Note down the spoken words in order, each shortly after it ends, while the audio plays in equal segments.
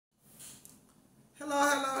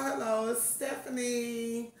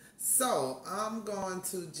Stephanie. So I'm going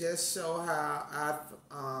to just show how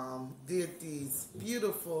I did these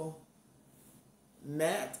beautiful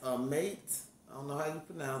matte or mate, I don't know how you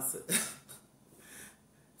pronounce it,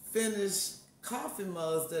 finished coffee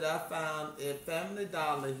mugs that I found at Family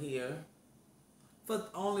Dollar here for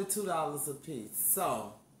only $2 a piece.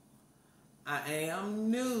 So I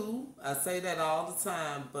am new. I say that all the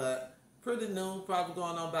time, but pretty new, probably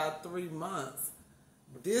going on about 3 months.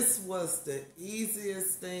 This was the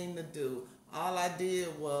easiest thing to do. All I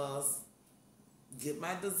did was get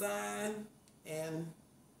my design and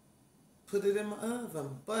put it in my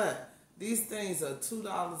oven. But these things are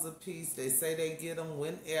 $2 a piece. They say they get them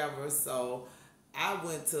whenever. So I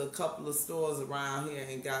went to a couple of stores around here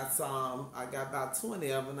and got some. I got about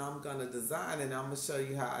 20 of them. I'm going to design it and I'm going to show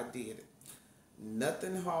you how I did it.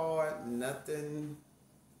 Nothing hard, nothing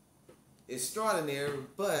extraordinary,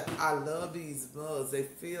 but I love these mugs. They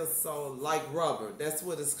feel so like rubber. That's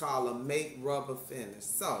what it's called, a make rubber finish.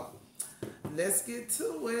 So let's get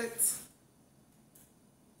to it.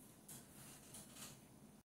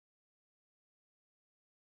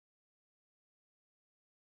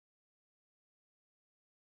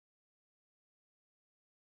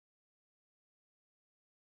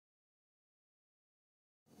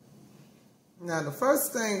 Now the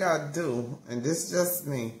first thing I do, and this is just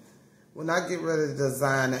me, when I get ready to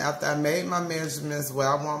design it, after I made my measurements where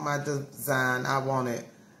I want my design, I want it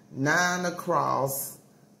 9 across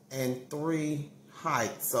and 3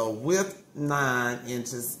 height. So width 9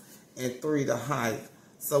 inches and 3 to height.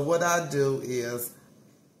 So what I do is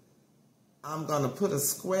I'm going to put a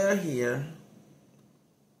square here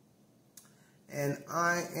and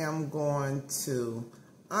I am going to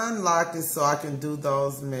unlock it so I can do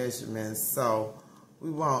those measurements. So we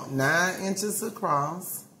want 9 inches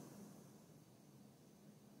across.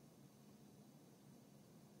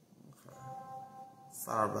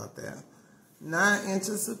 Sorry about that. 9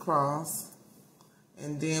 inches across,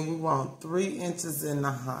 and then we want 3 inches in the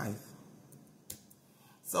height.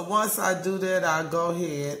 So once I do that, I'll go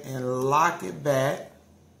ahead and lock it back.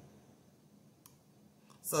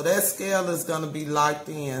 So that scale is going to be locked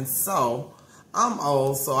in. So I'm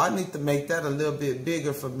old, so I need to make that a little bit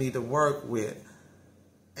bigger for me to work with.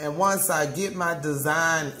 And once I get my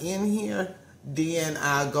design in here, then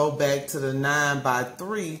I'll go back to the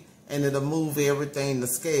 9x3 and it'll move everything to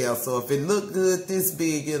scale. So if it look good this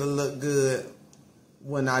big, it'll look good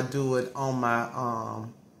when I do it on my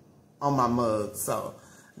mug. So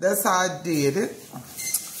that's how I did it.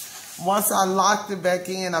 Once I locked it back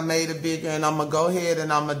in, I made it bigger, and I'm gonna go ahead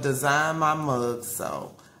and I'm gonna design my mug.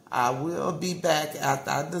 So I will be back after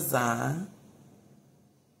I design.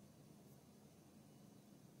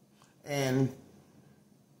 And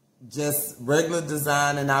just regular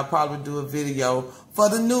design, and I'll probably do a video for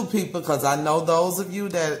the new people, because I know those of you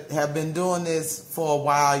that have been doing this for a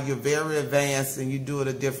while, you're very advanced and you do it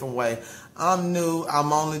a different way. I'm new.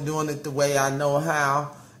 I'm only doing it the way I know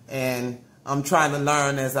how, and I'm trying to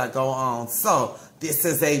learn as I go on. So this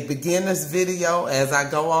is a beginner's video. As I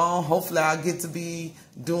go on, hopefully I'll get to be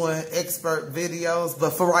doing expert videos,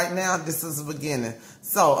 but for right now, this is a beginning.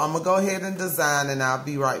 So I'm gonna go ahead and design, and I'll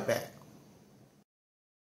be right back.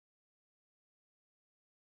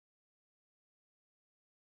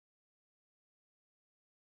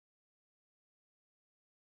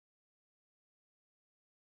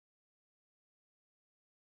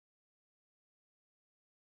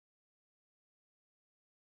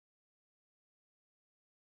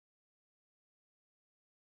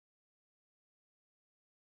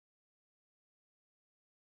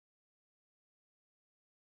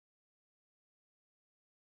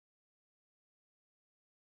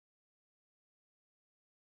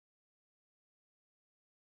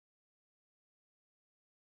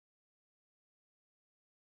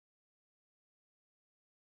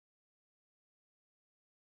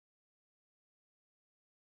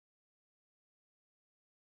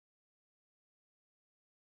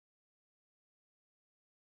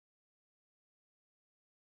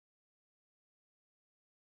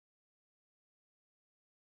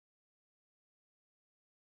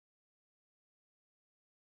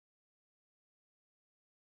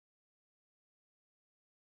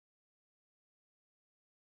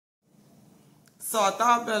 So I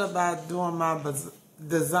thought better about doing my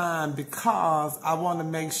design because I want to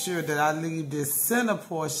make sure that I leave this center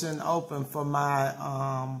portion open for my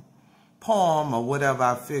poem or whatever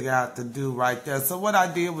I figure out to do right there. So what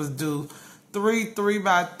I did was do 3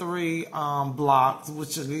 3x3 blocks,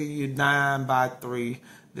 which will give you 9x3.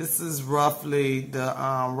 This is roughly the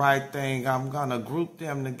right thing. I'm gonna group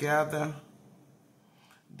them together.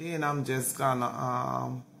 Then I'm just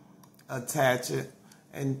gonna attach it.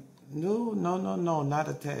 And no, not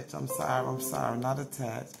attached. I'm sorry, not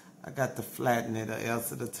attached. I got to flatten it or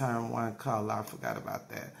else it'll turn one color. I forgot about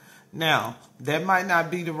that. Now, that might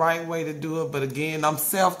not be the right way to do it, but again, I'm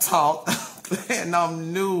self-taught and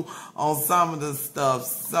I'm new on some of the stuff.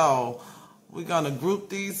 So we're going to group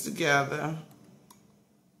these together.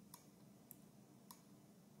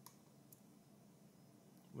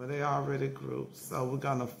 But they already grouped, so we're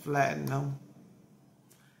going to flatten them.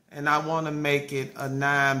 And I want to make it a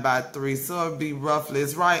 9 by 3, so it'll be roughly,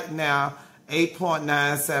 it's right now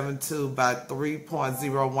 8.972 by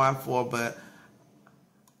 3.014, but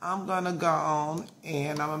I'm going to go on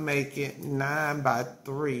and I'm going to make it 9 by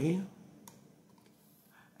 3.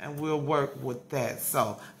 And we'll work with that.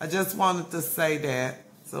 So I just wanted to say that.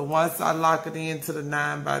 So once I lock it into the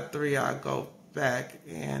 9 by 3, I'll go back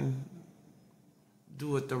and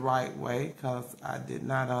do it the right way because I did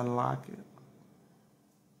not unlock it.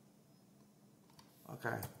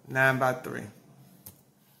 Okay, 9 by 3.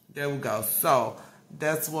 There we go. So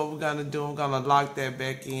that's what we're going to do. I'm going to lock that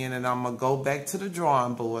back in and I'm going to go back to the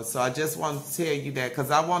drawing board. So I just wanted to tell you that because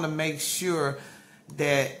I want to make sure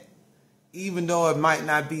that even though it might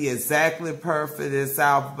not be exactly perfect, it's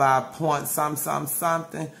out by point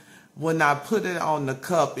something. When I put it on the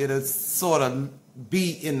cup, it'll sort of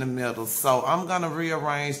be in the middle. So I'm going to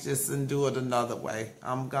rearrange this and do it another way.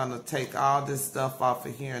 I'm going to take all this stuff off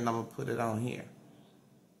of here and I'm going to put it on here.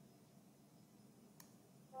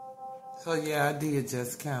 So yeah, I did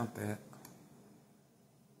just count that.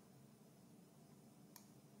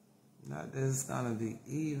 Not that it's going to be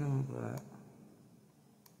even, but,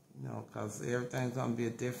 you know, because everything's going to be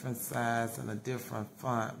a different size and a different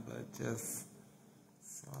font, but just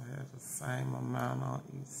so I have the same amount on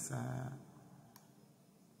each side.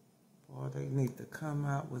 Boy, they need to come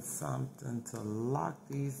out with something to lock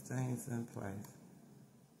these things in place.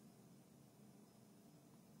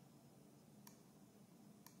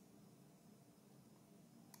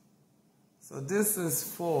 So this is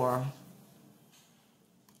for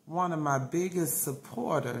one of my biggest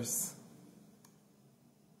supporters.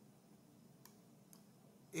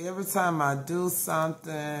 Every time I do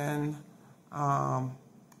something, Mr.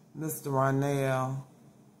 Ronell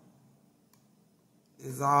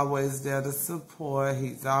is always there to support.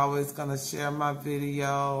 He's always going to share my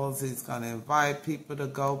videos. He's going to invite people to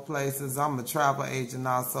go places. I'm a travel agent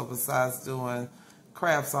also. Besides doing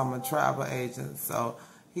crafts, I'm a travel agent. So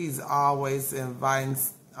he's always inviting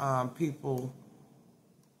people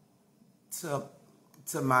to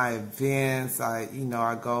my events. I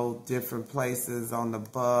go different places on the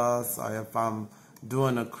bus, or if I'm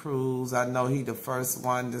doing a cruise, I know he's the first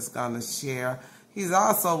one that's going to share. He's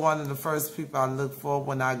also one of the first people I look for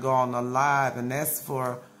when I go on a live, and that's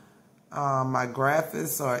for my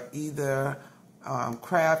graphics or either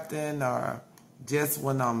crafting or just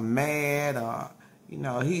when I'm mad, or, you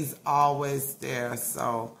know, he's always there.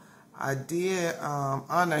 So I did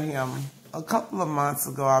honor him a couple of months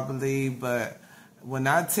ago, I believe, but when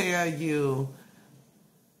I tell you,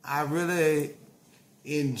 I really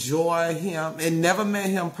enjoy him, and never met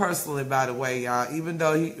him personally, by the way, y'all. Even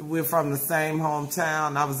though we're from the same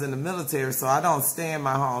hometown, I was in the military, so I don't stay in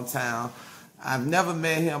my hometown. I've never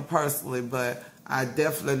met him personally, but I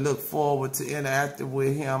definitely look forward to interacting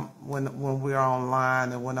with him when we're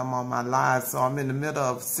online and when I'm on my live. So I'm in the middle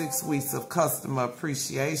of 6 weeks of customer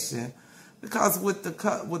appreciation, because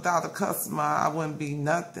without a customer, I wouldn't be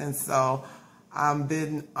nothing. So I've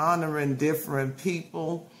been honoring different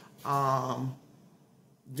people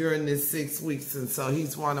during this 6 weeks, and so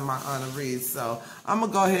he's one of my honorees. So I'm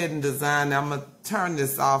gonna go ahead and design. I'm gonna turn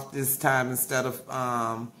this off this time instead of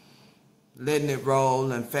letting it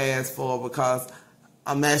roll and fast forward, because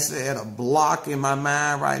I'm actually at a block in my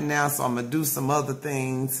mind right now. So I'm gonna do some other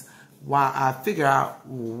things while I figure out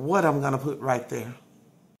what I'm gonna put right there.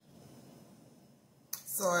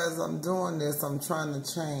 So as I'm doing this, I'm trying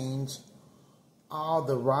to change all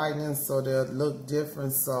the writing so they'll look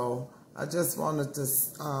different. So I just wanted to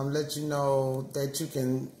let you know that you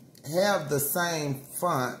can have the same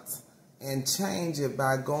font and change it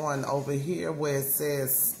by going over here where it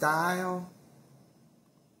says style.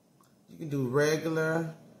 You can do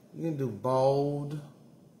regular, you can do bold,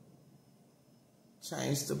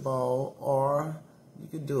 change to bold, or you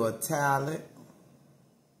can do italic,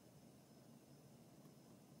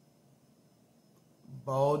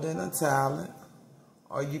 bold and italic.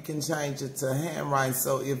 Or you can change it to handwriting.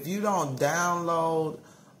 So if you don't download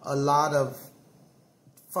a lot of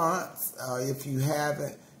fonts, if you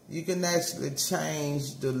haven't, you can actually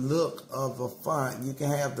change the look of a font. You can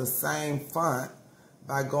have the same font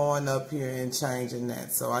by going up here and changing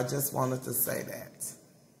that. So I just wanted to say that.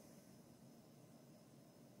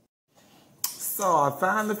 So I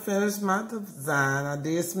finally finished my design. I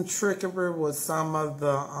did some trickery with some of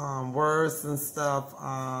the words and stuff.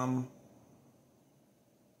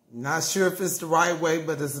 Not sure if it's the right way,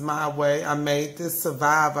 but it's my way. I made this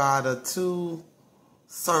survivor out of 2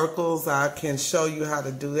 circles. I can show you how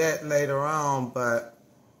to do that later on, but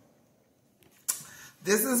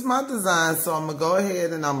this is my design. So I'm going to go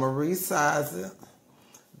ahead and I'm going to resize it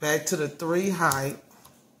back to the 3 height.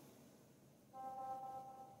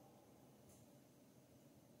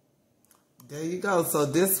 There you go. So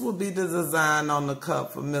this will be the design on the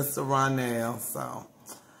cup for Mr. Ronell. So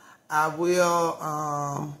I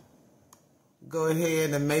will go ahead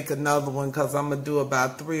and make another one because I'm going to do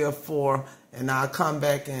about 3 or 4. And I'll come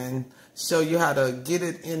back and show you how to get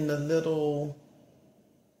it in the little,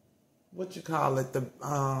 what you call it, the,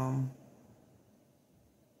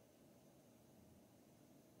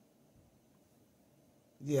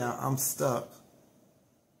 yeah, I'm stuck.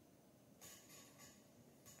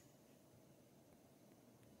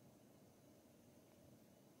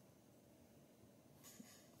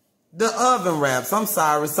 The oven wraps. I'm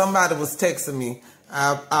sorry. Somebody was texting me.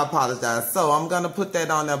 I apologize. So I'm going to put that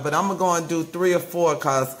on there. But I'm going to do 3 or 4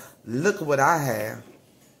 because look what I have.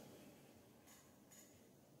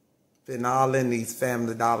 Been all in these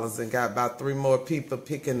Family Dollars and got about 3 more people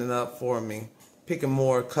picking it up for me. Picking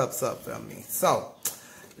more cups up for me. So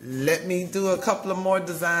let me do a couple of more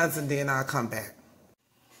designs and then I'll come back.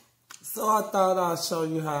 So I thought I'll show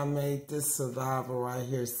you how I made this survivor right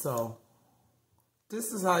here. So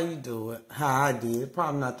this is how you do it, how I did,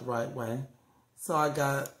 probably not the right way. So I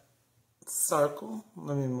got circle.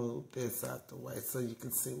 Let me move this out the way so you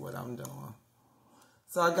can see what I'm doing.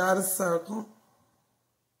 So I got a circle.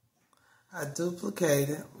 I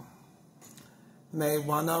duplicated. Made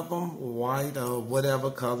one of them white or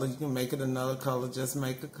whatever color. You can make it another color, just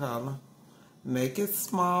make a color. Make it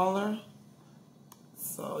smaller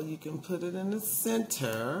so you can put it in the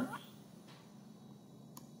center.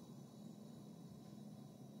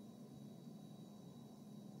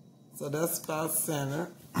 So that's about center.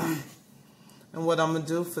 And what I'm going to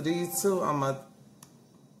do for these 2, I'm going to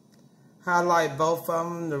highlight both of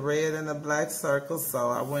them, the red and the black circles. So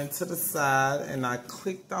I went to the side and I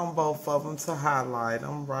clicked on both of them to highlight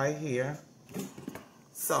them right here.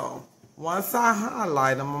 So once I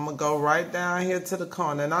highlight them, I'm going to go right down here to the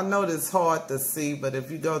corner. And I know this is hard to see, but if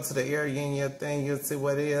you go to the area in your thing, you'll see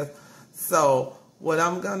what it is. So what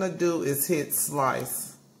I'm going to do is hit slice.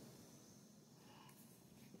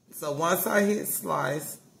 So once I hit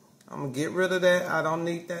slice, I'm going to get rid of that. I don't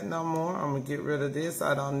need that no more. I'm going to get rid of this.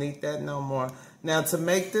 I don't need that no more. Now to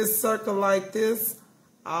make this circle like this,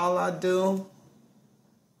 all I do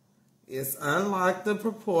is unlock the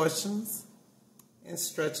proportions and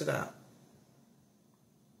stretch it out.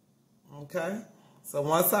 Okay? So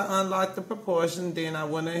once I unlock the proportion, then I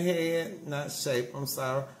went ahead, not shape, I'm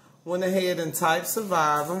sorry, went ahead and typed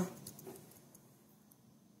survivor.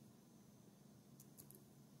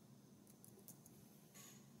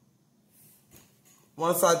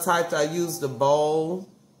 Once I typed, I used the bold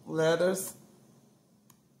letters.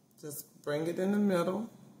 Just bring it in the middle.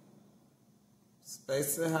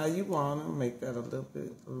 Space it how you want to. Make that a little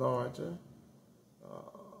bit larger.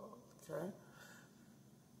 Okay.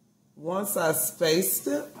 Once I spaced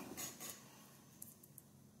it,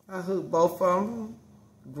 I hooked both of them,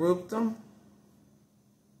 grouped them,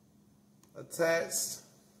 attached,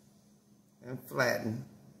 and flattened.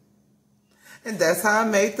 And that's how I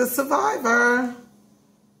made the survivor.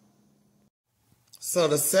 So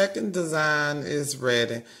the second design is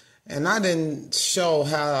ready. And I didn't show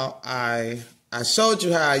how I showed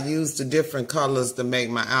you how I used the different colors to make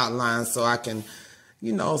my outline so I can,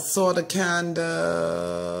 you know, sort of kind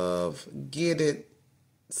of get it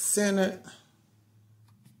centered.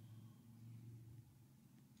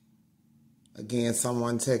 Again,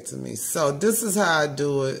 someone texted me. So this is how I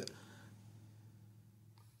do it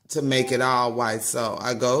to make it all white. So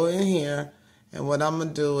I go in here and what I'm going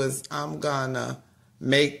to do is I'm going to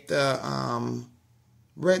make the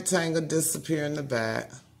rectangle disappear in the back.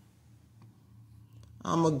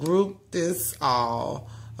 I'm going to group this all.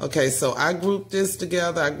 Okay, so I group this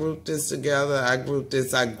together, I group this together, I group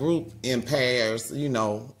this, I group in pairs, you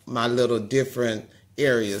know, my little different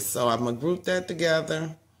areas. So I'm going to group that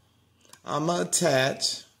together. I'm going to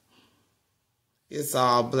attach. It's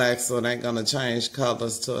all black, so it ain't going to change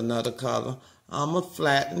colors to another color. I'm going to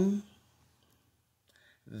flatten.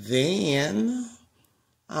 Then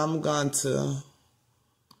I'm going to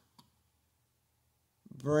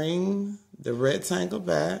bring the rectangle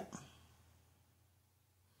back.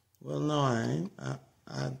 Well, no, I ain't.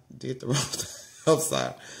 I did the wrong thing. I'm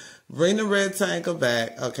sorry. bring the rectangle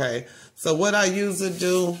back, okay? So what I usually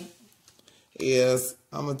do is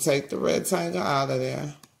I'm going to take the rectangle out of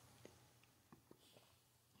there.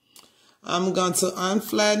 I'm going to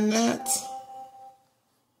unflatten that.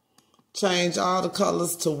 Change all the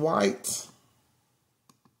colors to white.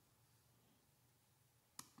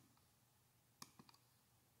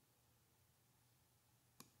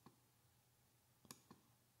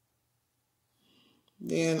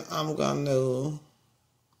 Then I'm going to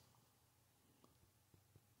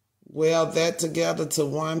weld that together to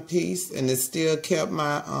one piece, and it still kept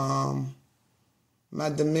my my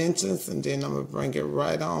dimensions. And then I'm going to bring it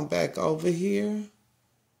right on back over here.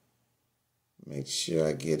 Make sure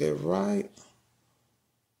I get it right.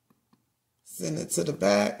 Send it to the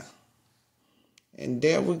back. And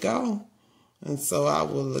there we go. And so I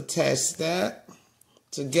will attach that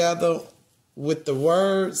together with the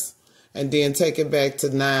words and then take it back to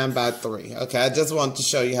 9x3. Okay, I just wanted to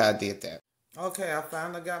show you how I did that. Okay, I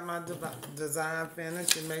finally got my design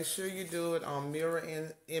finished. And make sure you do it on mirror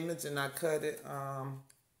image, and I cut it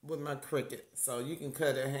with my Cricut. So you can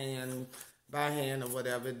cut it by hand or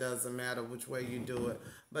whatever. It doesn't matter which way you do it.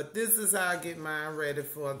 But this is how I get mine ready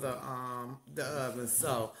for the oven.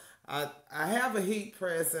 So I have a heat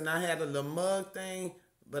press, and I had a little mug thing,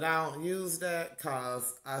 but I don't use that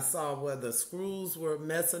because I saw where the screws were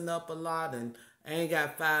messing up a lot, and I ain't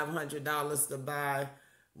got $500 to buy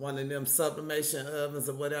one of them sublimation ovens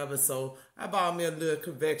or whatever. So I bought me a little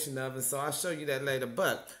convection oven. So I'll show you that later.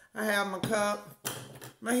 But I have my cup,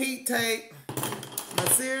 my heat tape, my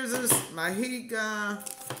scissors, my heat gun,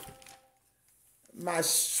 my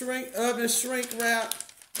oven shrink wrap,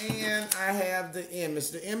 and I have the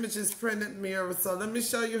image. The image is printed mirror. So let me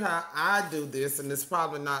show you how I do this, and it's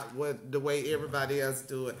probably not the way everybody else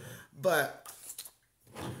do it. But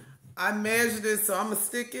I measured it, so I'm going to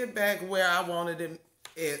stick it back where I wanted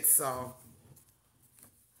it. So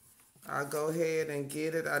I'll go ahead and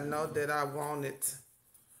get it. I know that I want it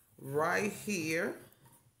right here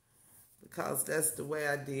because that's the way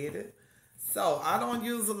I did it. So I don't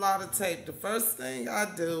use a lot of tape. The first thing I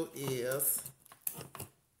do is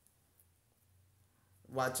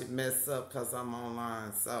watch it mess up because I'm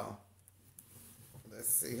online. So let's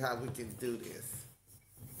see how we can do this.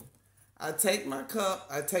 I take my cup,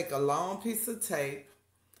 I take a long piece of tape,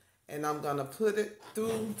 and I'm going to put it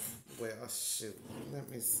through, well, shoot, let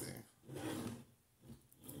me see.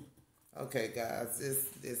 Okay, guys,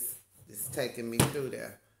 this is taking me through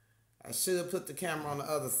there. I should have put the camera on the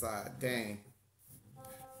other side, dang.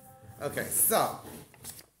 Okay, so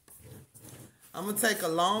I'm going to take a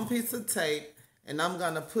long piece of tape, and I'm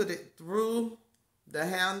going to put it through the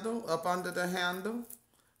handle, up under the handle,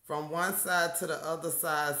 from one side to the other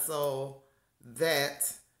side so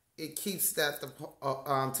that it keeps that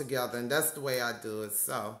together, and that's the way I do it.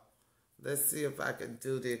 So let's see if I can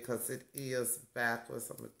do this because it is backwards.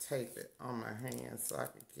 I'm going to tape it on my hand so I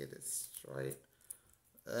can get it straight.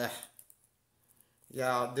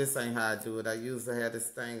 Y'all, this ain't how I do it. I usually have this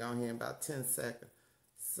thing on here in about 10 seconds.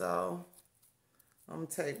 So I'm going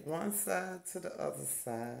to take one side to the other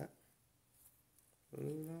side.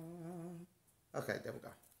 Okay, there we go.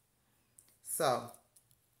 So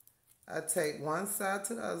I take one side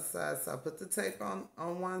to the other side. So I put the tape on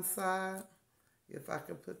one side. If I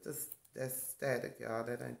can put this, that's static, y'all.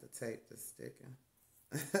 That ain't the tape that's sticking.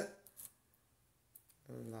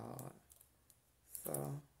 Lord.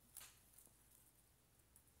 So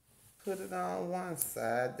put it on one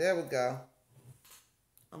side. There we go.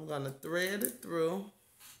 I'm going to thread it through.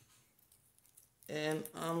 And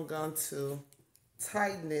I'm going to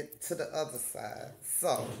tighten it to the other side.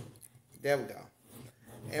 So there we go.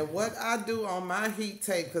 And what I do on my heat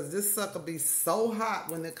tape, because this sucker be so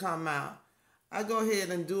hot when it come out, I go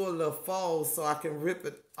ahead and do a little fold so I can rip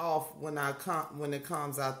it off when it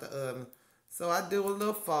comes out the oven. So I do a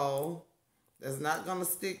little fold that's not going to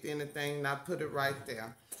stick to anything, and I put it right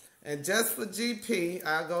there. And just for GP,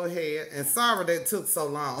 I go ahead, and sorry that it took so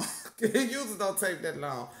long. It usually don't take that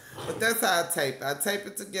long. But that's how I tape it. I tape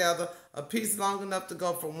it together, a piece long enough to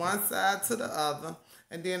go from one side to the other.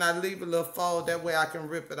 And then I leave a little fold, that way I can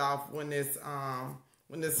rip it off when it's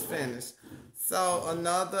finished. So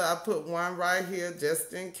I put one right here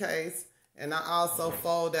just in case. And I also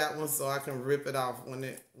fold that one so I can rip it off when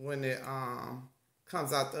it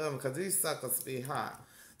comes out the oven, because these suckers be hot.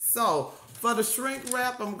 So for the shrink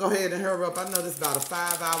wrap, I'm gonna go ahead and hurry up. I know this is about a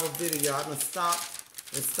 5-hour video. I'm gonna stop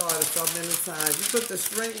and started so many times. You put the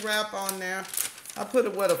shrink wrap on there. I put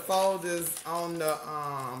it where the fold is on the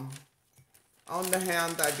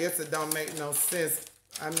handle. I guess it don't make no sense.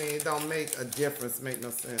 I mean, it don't make a difference, make no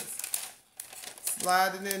sense.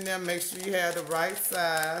 Slide it in there. Make sure you have the right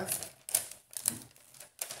size.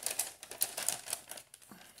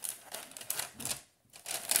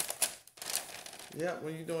 Yep,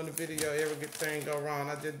 when you're doing the video, everything go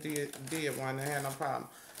wrong. I just did one and had no problem.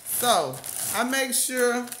 So, I make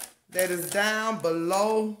sure that it's down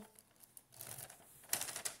below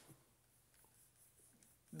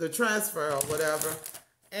the transfer or whatever.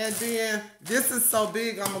 And then, this is so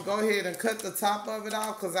big, I'm going to go ahead and cut the top of it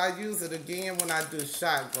off because I use it again when I do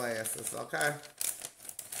shot glasses, okay?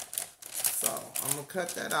 So, I'm going to cut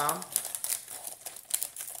that off.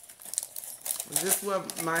 This is where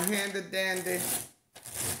my handy dandy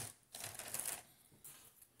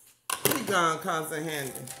heat gun comes in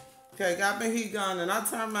handy. Okay, got my heat gun and I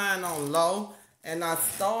turn mine on low and I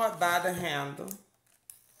start by the handle.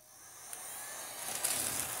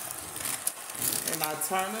 And I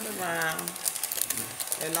turn it around.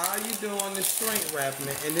 And all you're doing is shrink wrapping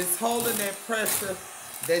it. And it's holding that pressure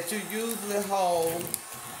that you usually hold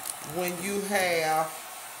when you have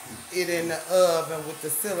it in the oven with the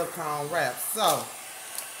silicone wrap. So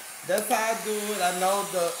that's how I do it.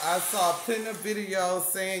 I saw plenty of videos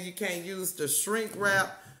saying you can't use the shrink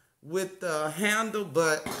wrap with the handle,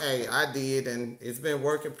 but hey, I did and it's been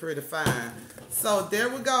working pretty fine. So there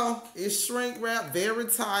we go. It's shrink wrap, very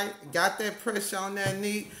tight. Got that pressure on that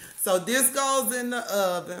neat. So this goes in the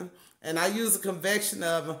oven and I use a convection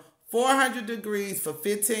oven. 400 degrees for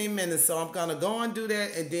 15 minutes. So I'm going to go and do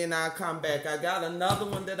that and then I'll come back. I got another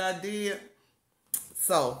one that I did.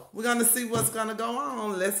 So we're going to see what's going to go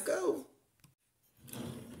on. Let's go.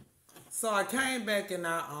 So I came back and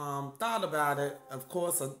I thought about it. Of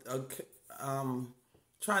course,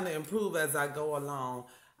 trying to improve as I go along.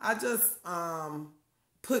 I just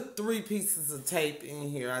put 3 pieces of tape in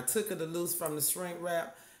here. I took it loose from the shrink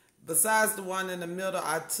wrap. Besides the one in the middle,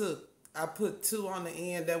 I put 2 on the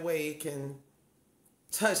end, that way it can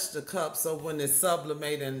touch the cup so when it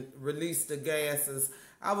sublimate and release the gases.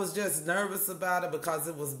 I was just nervous about it because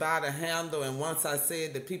it was by the handle, and once I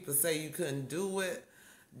said that people say you couldn't do it,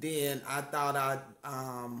 then I thought I'd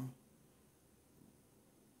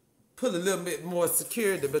put a little bit more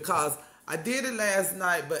security because I did it last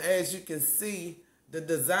night, but as you can see, the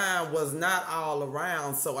design was not all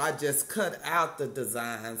around, so I just cut out the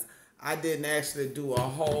designs. I didn't actually do a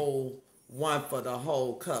whole one for the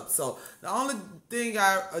whole cup. So the only thing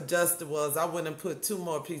I adjusted was I went and put 2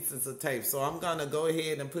 more pieces of tape. So I'm going to go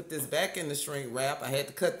ahead and put this back in the shrink wrap. I had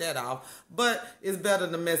to cut that off. But it's better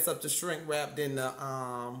to mess up the shrink wrap than the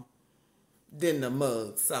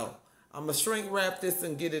mug. So I'm going to shrink wrap this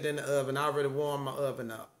and get it in the oven. I already warmed my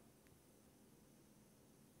oven up.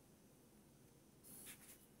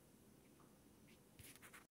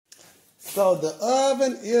 So the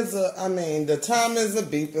oven is the time is a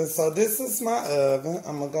beeping. So this is my oven.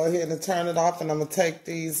 I'm going to go ahead and turn it off and I'm going to take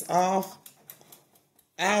these out.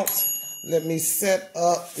 Let me set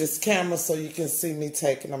up this camera so you can see me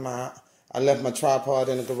taking them out. I left my tripod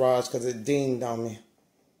in the garage because it dinged on me.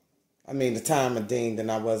 The timer dinged and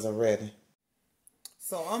I wasn't ready.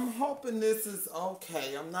 So I'm hoping this is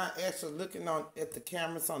okay. I'm not actually looking at the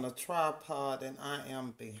cameras on a tripod and I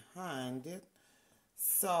am behind it.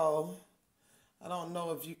 So I don't know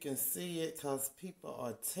if you can see it because people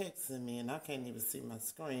are texting me and I can't even see my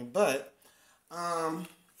screen. But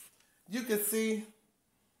you can see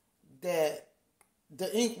that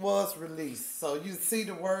the ink was released. So you see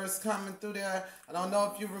the words coming through there. I don't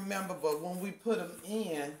know if you remember, but when we put them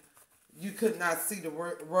in, you could not see the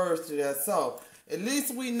words through there. So at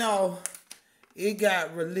least we know it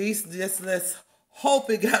got released. Just let's hope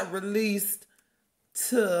it got released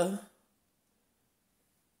to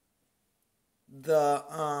the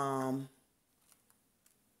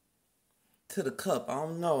cup. I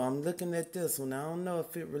don't know. I'm looking at this one. I don't know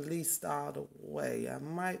if it released all the way. I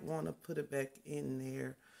might want to put it back in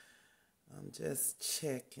there. I'm just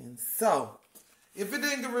checking. So if it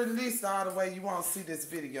didn't get released all the way, you won't see this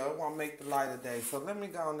video. It won't make the light of day. So let me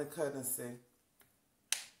go on the cut and see.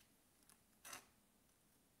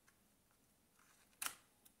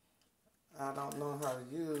 I don't know how to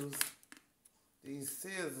use these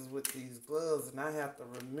scissors with these gloves, and I have to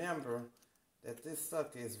remember that this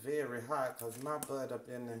sucker is very hot because my butt up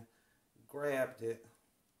in there grabbed it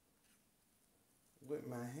with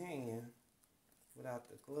my hand without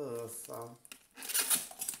the gloves. So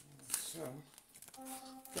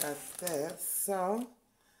got that. So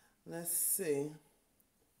let's see.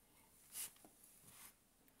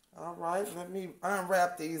 All right, let me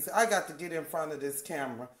unwrap these. I got to get in front of this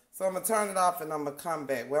camera. So I'm going to turn it off and I'm going to come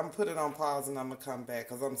back. Well, I'm going to put it on pause and I'm going to come back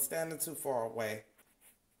because I'm standing too far away.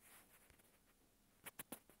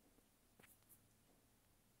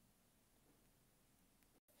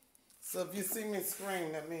 So if you see me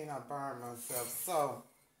scream, that means I burned myself. So,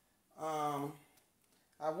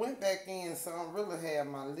 I went back in, so I don't really have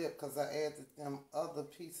my lip because I added them other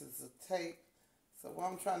pieces of tape. So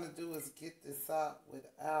what I'm trying to do is get this out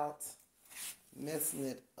without messing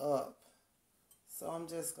it up. So I'm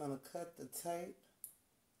just going to cut the tape.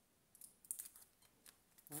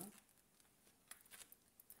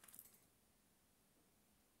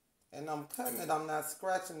 And I'm cutting it, I'm not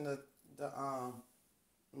scratching the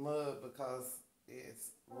mud because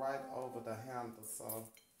it's right over the handle, so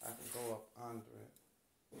I can go up under it.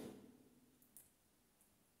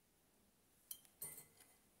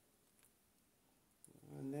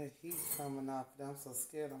 And that heat coming off, I'm so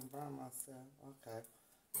scared I'm burning myself. Okay,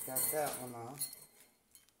 got that one off.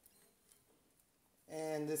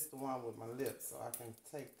 And this is the one with my lips, so I can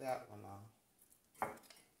take that one off.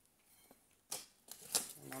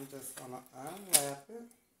 And I'm just gonna unwrap it.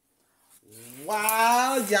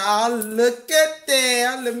 Wow, y'all, look at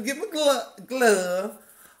that. Let me get my glove.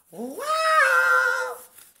 Wow.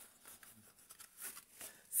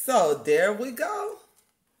 So there we go.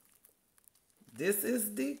 This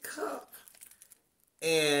is the cup.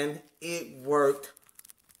 And it worked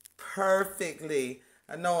perfectly.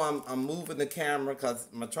 I know I'm moving the camera because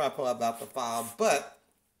my tripod about to fall, but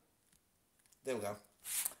there we go.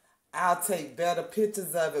 I'll take better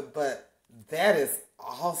pictures of it, but that is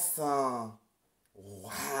awesome.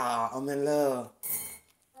 Wow, I'm in love.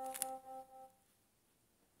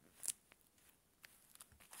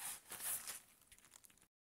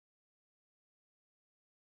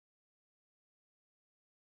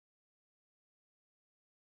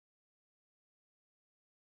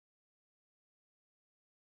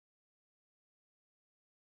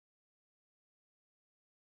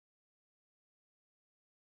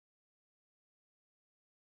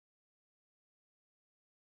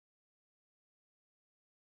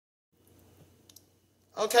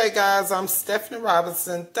 Okay, guys, I'm Stephanie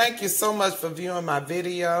Robinson. Thank you so much for viewing my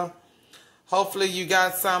video. Hopefully you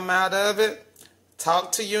got something out of it.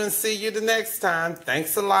 Talk to you and see you the next time.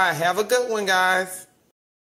 Thanks a lot. Have a good one, guys.